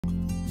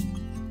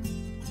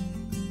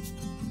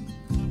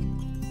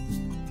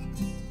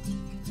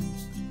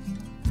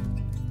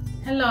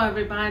Hello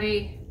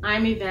everybody,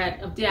 I'm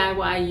Yvette of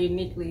DIY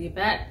Uniquely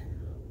Yvette.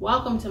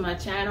 Welcome to my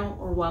channel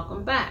or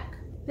welcome back.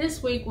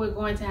 This week we're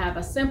going to have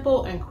a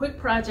simple and quick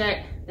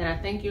project that I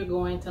think you're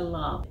going to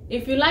love.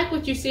 If you like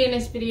what you see in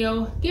this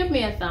video, give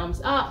me a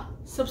thumbs up,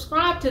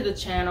 subscribe to the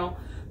channel,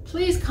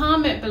 please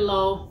comment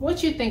below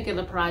what you think of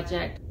the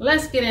project.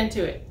 Let's get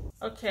into it.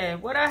 Okay,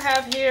 what I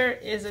have here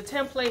is a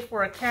template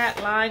for a cat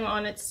lying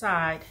on its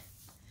side.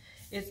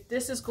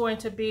 This is going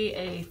to be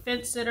a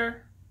fence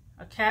sitter,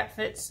 a cat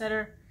fence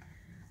sitter.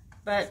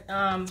 But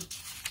I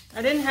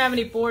didn't have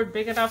any board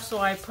big enough, so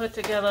I put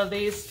together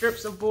these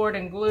strips of board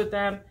and glued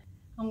them.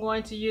 I'm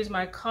going to use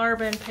my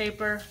carbon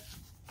paper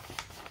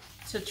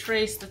to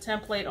trace the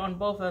template on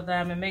both of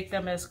them and make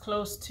them as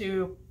close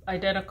to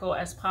identical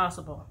as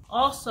possible.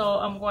 Also,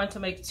 I'm going to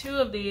make two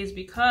of these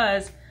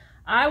because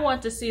I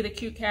want to see the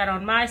cute cat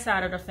on my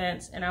side of the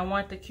fence, and I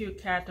want the cute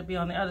cat to be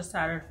on the other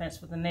side of the fence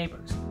for the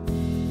neighbors.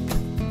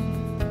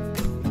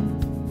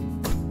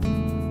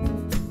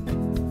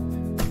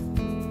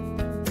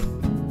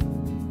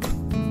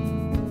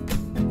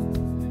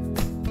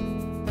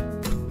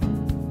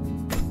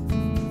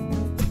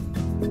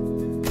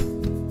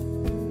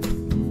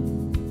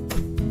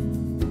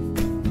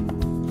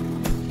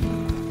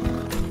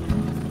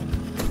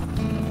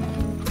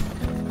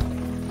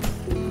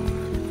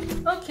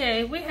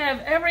 Okay, we have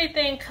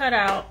everything cut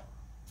out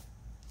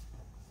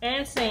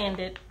and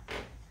sanded,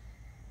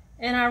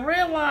 and I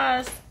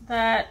realized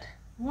that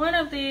one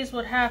of these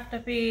would have to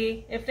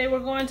be, if they were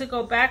going to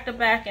go back to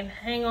back and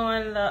hang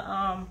on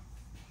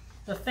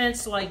the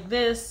fence like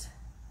this,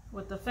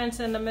 with the fence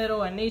in the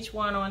middle and each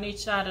one on each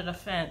side of the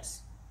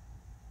fence,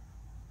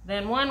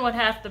 then one would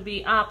have to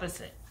be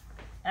opposite.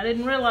 I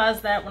didn't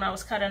realize that when I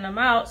was cutting them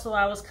out, so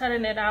I was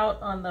cutting it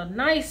out on the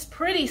nice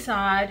pretty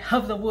side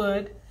of the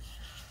wood,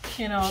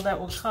 you know, that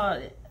was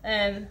cut,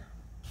 and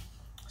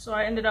so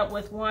I ended up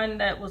with one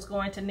that was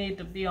going to need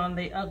to be on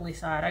the ugly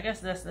side. I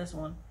guess that's this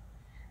one.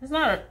 It's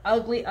not an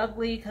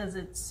ugly because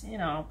it's, you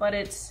know, but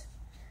it's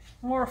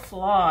more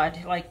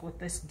flawed, like with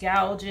this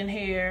gouge in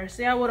here.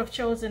 See, I would have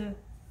chosen,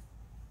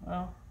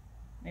 well,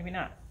 maybe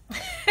not.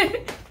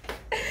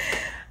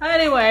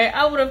 Anyway,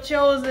 I would have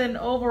chosen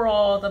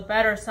overall the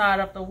better side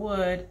of the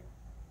wood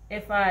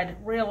if I'd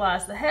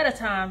realized ahead of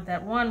time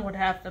that one would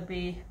have to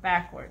be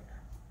backward.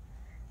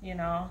 You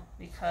know,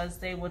 because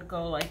they would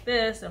go like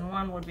this and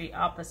one would be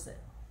opposite.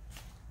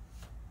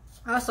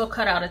 I also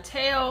cut out a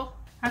tail.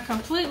 I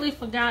completely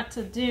forgot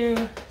to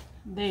do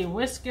the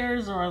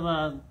whiskers or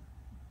the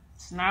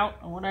snout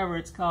or whatever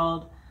it's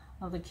called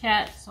of the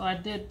cat, so I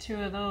did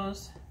two of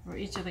those for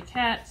each of the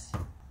cats.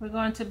 We're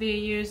going to be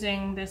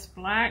using this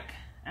black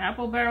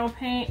apple barrel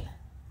paint,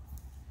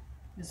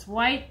 this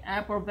white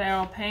apple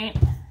barrel paint,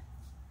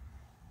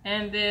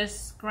 and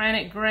this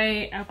granite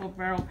gray apple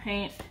barrel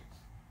paint,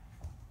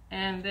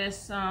 and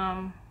this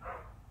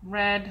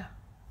red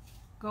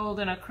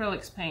golden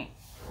acrylics paint.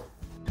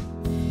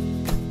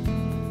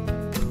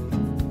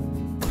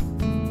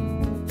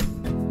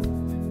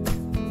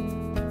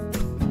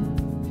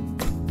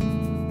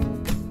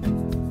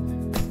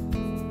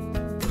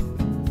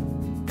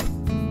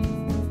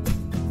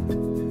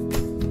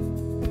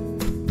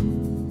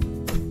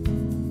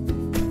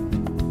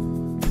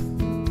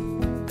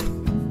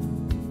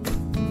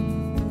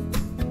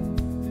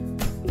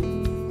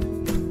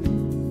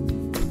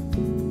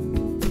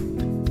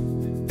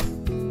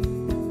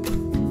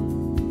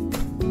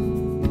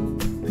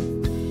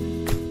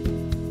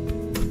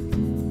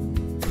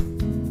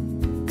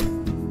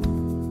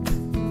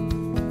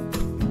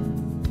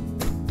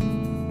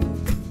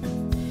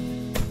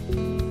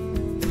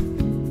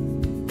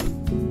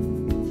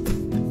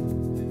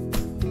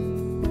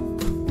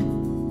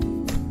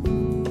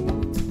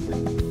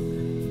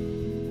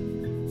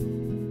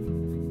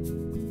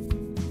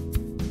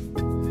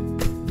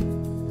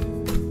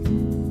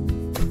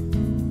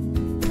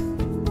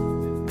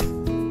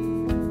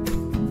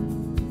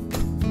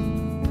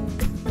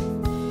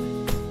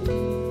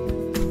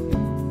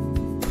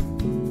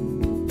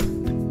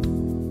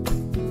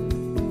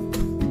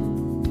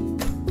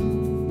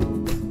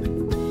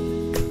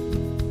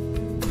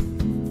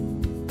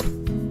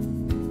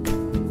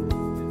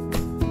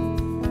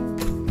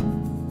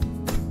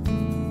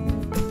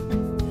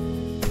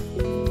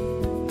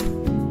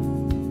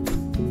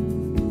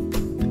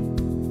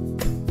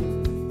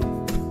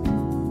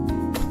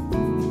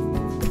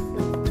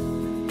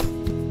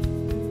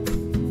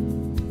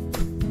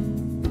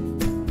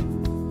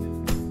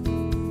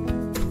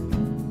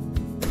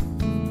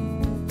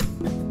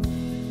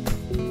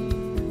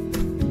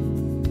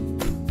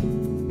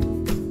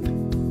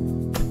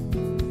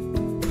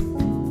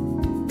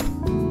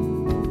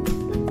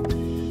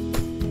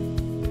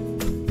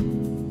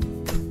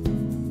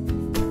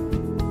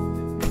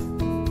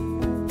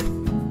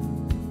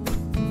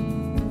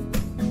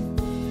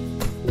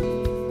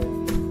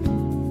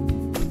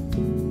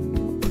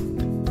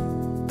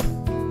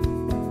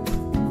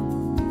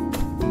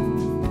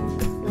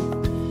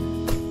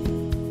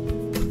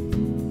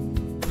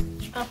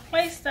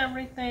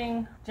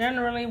 everything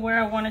generally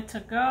where I want it to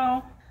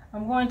go.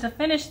 I'm going to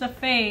finish the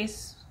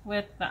face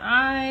with the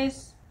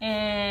eyes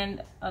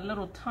and a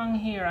little tongue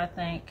here, I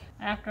think,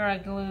 after I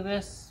glue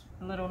this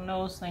little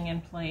nose thing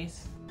in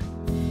place.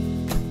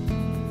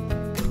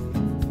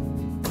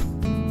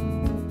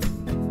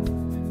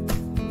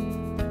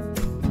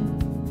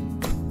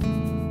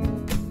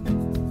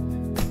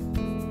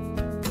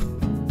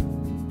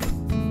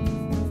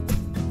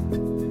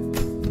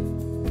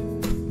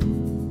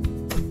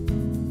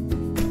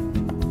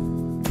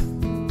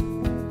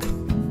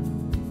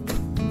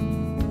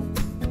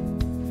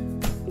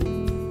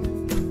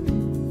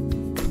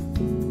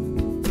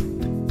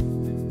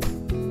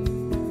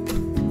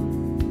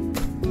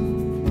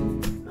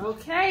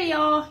 Okay,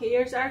 y'all,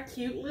 here's our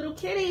cute little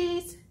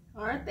kitties.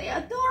 Aren't they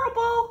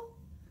adorable?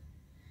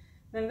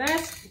 And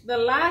that's the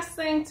last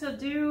thing to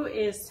do,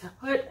 is to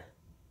put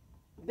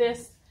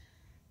this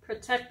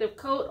protective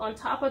coat on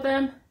top of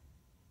them.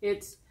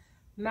 It's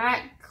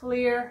matte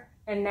clear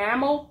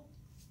enamel.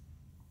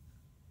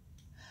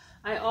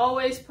 I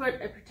always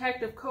put a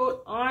protective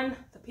coat on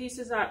the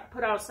pieces I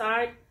put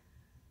outside.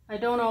 I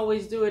don't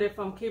always do it if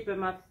I'm keeping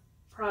my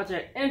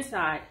project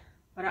inside,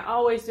 but I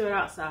always do it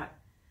outside.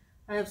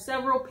 I have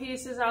several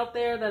pieces out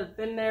there that have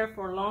been there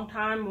for a long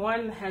time.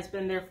 One has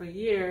been there for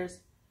years,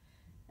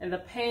 and the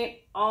paint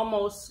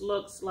almost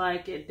looks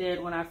like it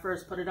did when I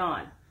first put it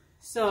on.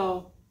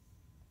 So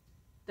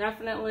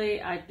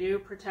definitely I do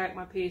protect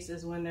my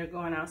pieces when they're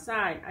going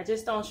outside. I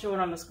just don't show it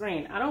on the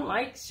screen. I don't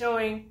like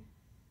showing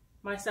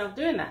myself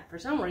doing that for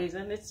some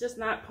reason. It's just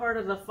not part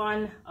of the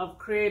fun of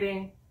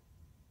creating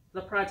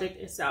the project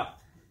itself.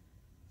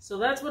 So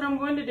that's what I'm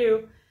going to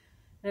do.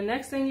 The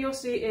next thing you'll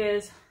see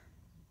is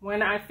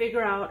when I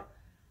figure out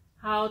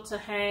how to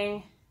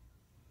hang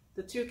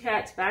the two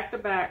cats back to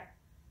back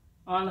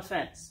on the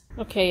fence.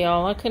 Okay,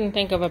 y'all, I couldn't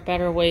think of a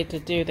better way to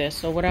do this.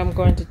 So what I'm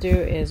going to do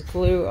is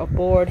glue a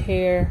board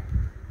here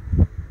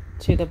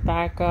to the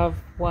back of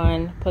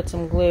one, put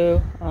some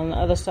glue on the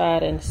other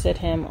side, and sit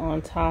him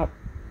on top.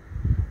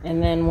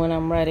 And then when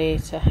I'm ready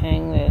to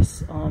hang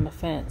this on the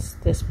fence,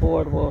 this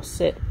board will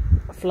sit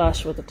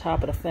flush with the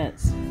top of the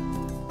fence.